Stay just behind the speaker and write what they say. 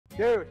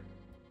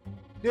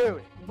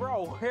Dude,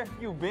 Bro, where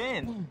have you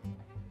been?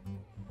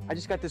 I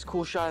just got this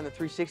cool shot on the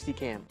 360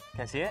 cam. Can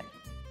I see it?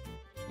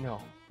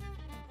 No.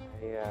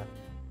 I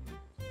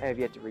have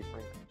yet to reframe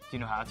it. Do you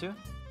know how to?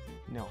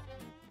 No.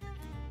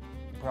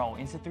 Bro,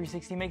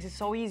 Insta360 makes it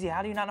so easy.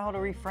 How do you not know how to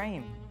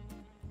reframe?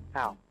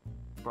 How?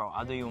 Bro,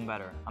 I'll do you one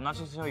better. I'm not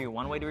just gonna show you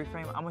one way to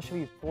reframe, I'm gonna show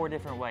you 4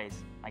 different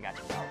ways. I got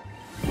you,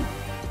 bro.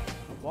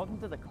 Welcome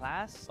to the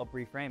class of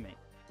reframing.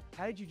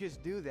 How did you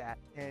just do that?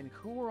 And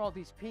who are all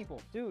these people?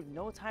 Dude,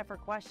 no time for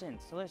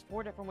questions. So there's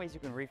 4 different ways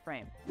you can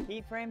reframe.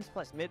 Keyframes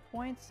plus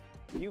midpoints,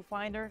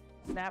 ViewFinder,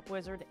 Snap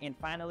Wizard, and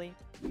finally,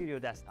 Studio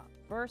Desktop.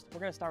 First, we're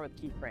gonna start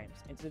with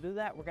keyframes. And to do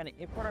that, we're gonna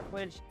import our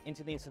footage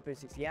into the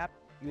Insta360 app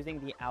using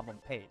the album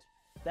page.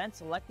 Then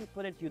select the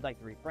footage you'd like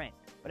to reframe.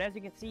 But as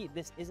you can see,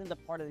 this isn't the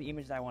part of the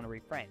image that I want to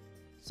reframe.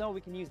 So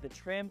we can use the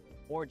trim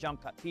or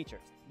jump cut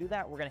features. To do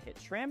that, we're gonna hit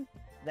trim.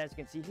 Then as you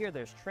can see here,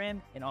 there's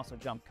trim and also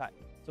jump cut.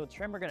 So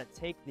trim, we're gonna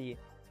take the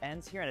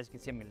ends here, and as you can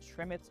see, I'm gonna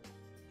trim it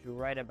to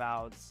right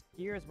about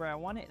here is where I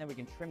want it, and then we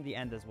can trim the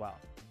end as well.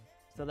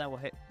 So then we'll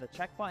hit the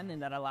check button,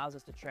 and that allows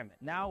us to trim it.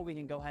 Now we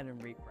can go ahead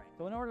and reframe.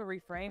 So in order to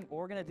reframe, what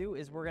we're gonna do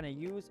is we're gonna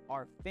use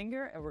our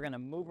finger, and we're gonna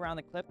move around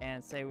the clip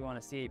and say we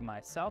wanna see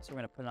myself. So we're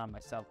gonna put it on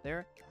myself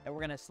there. And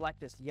we're gonna select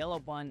this yellow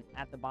button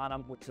at the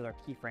bottom, which is our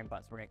keyframe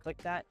button. So we're gonna click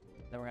that.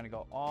 Then we're gonna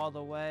go all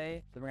the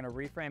way. Then we're gonna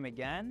reframe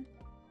again,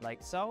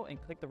 like so,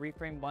 and click the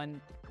reframe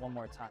button one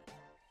more time.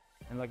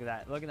 And look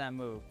at that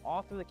move.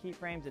 All through the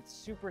keyframes, it's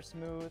super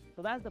smooth.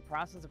 So that's the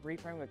process of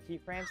reframing with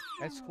keyframes.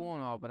 That's cool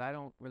and all, but I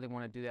don't really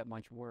want to do that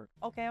much work.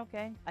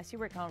 Okay. I see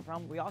where you're coming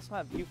from. We also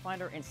have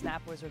ViewFinder and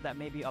Snap Wizard that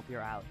may be up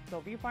your alley.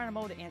 So ViewFinder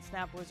mode and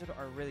Snap Wizard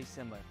are really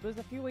similar. There's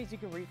a few ways you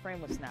can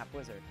reframe with Snap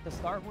Wizard. To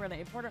start, we're gonna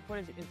import our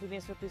footage into the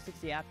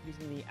Insta360 app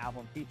using the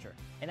album feature.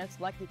 And then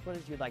select the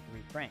footage you'd like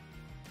to reframe.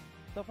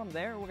 So from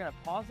there, we're gonna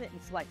pause it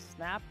and select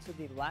Snap to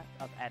the left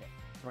of Edit.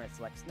 So we're gonna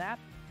select Snap,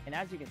 and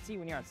as you can see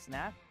when you're on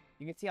Snap,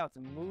 you can see how it's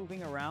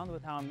moving around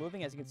with how I'm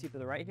moving, as you can see to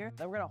the right here.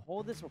 Then we're gonna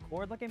hold this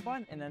record looking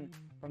button, and then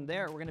from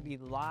there, we're gonna be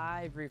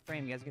live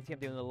reframing. As you can see, I'm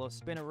doing a little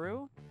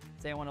spinaroo.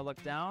 Say I wanna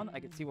look down, I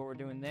can see what we're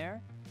doing there,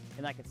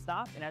 and I can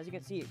stop, and as you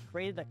can see, it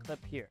created a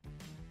clip here.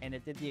 And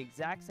it did the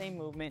exact same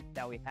movement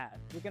that we had.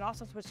 We can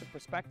also switch to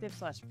perspective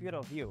 / field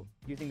of view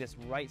using this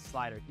right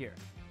slider here.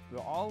 We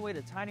go all the way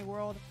to Tiny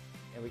World,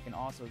 and we can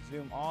also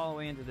zoom all the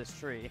way into this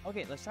tree.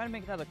 Okay, let's try to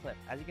make another clip.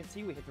 As you can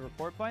see, we hit the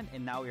record button,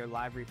 and now we are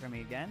live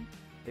reframing again.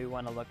 We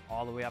want to look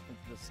all the way up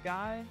into the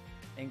sky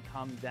and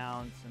come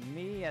down to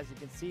me, as you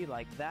can see,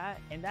 like that.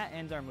 And that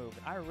ends our move.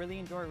 I really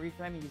enjoy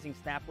reframing using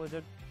Snap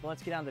Wizard, but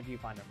let's get on the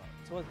ViewFinder mode.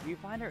 So with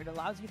ViewFinder, it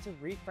allows you to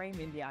reframe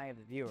in the eye of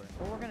the viewer.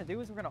 What we're gonna do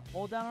is we're gonna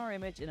hold down our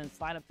image and then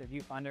slide up to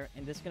ViewFinder,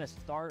 and this is gonna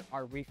start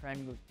our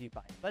reframing with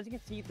ViewFinder. So as you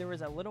can see, there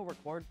is a little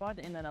record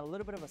button and then a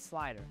little bit of a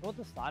slider. So what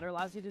the slider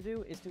allows you to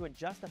do is to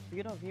adjust the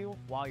field of view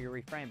while you're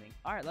reframing.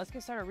 All right, let's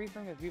get started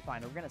reframing with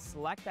ViewFinder. We're gonna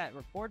select that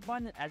record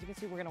button. As you can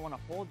see, we're gonna wanna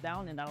hold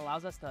down, and that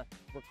allows us to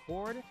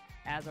record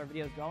as our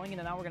video is going, and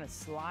then now we're gonna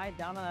slide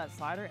down on that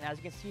slider, and as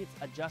you can see, it's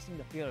adjusting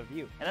the field of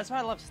view. And that's why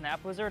I love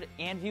Snap Wizard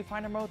and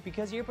ViewFinder mode,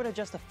 because you're able to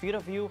adjust the field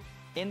of view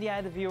in the eye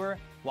of the viewer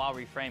while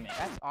reframing.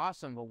 That's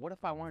awesome, but what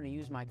if I wanted to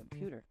use my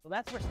computer? So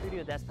that's where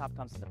Studio Desktop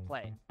comes into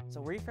play. So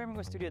reframing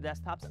with Studio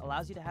Desktops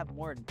allows you to have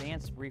more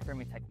advanced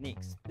reframing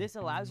techniques. This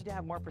allows you to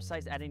have more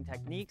precise editing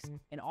techniques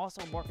and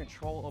also more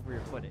control over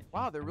your footage.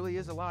 Wow, there really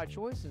is a lot of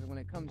choices when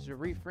it comes to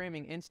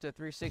reframing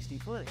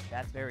Insta360 footage.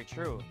 That's very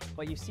true.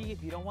 But you see,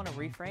 if you don't want to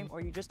reframe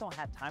or you just don't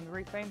have time to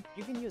reframe,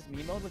 you can use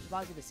Me Mode, which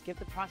allows you to skip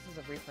the process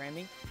of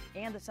reframing,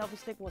 and the selfie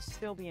stick will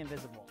still be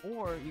invisible.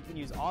 Or you can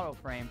use Auto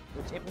Frame,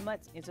 which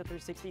implements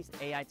Insta360's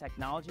AI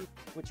technology,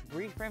 which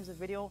reframes the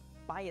video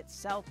by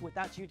itself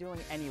without you doing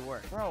any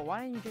work. Bro,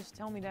 why didn't you just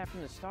tell me that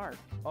from the start?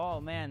 Oh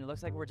man, it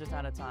looks like we're just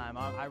out of time.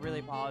 I really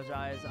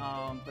apologize.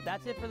 But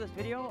that's it for this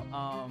video.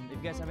 If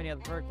you guys have any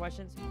other further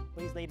questions,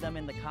 please leave them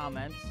in the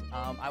comments.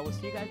 I will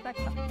see you guys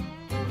next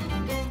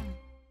time.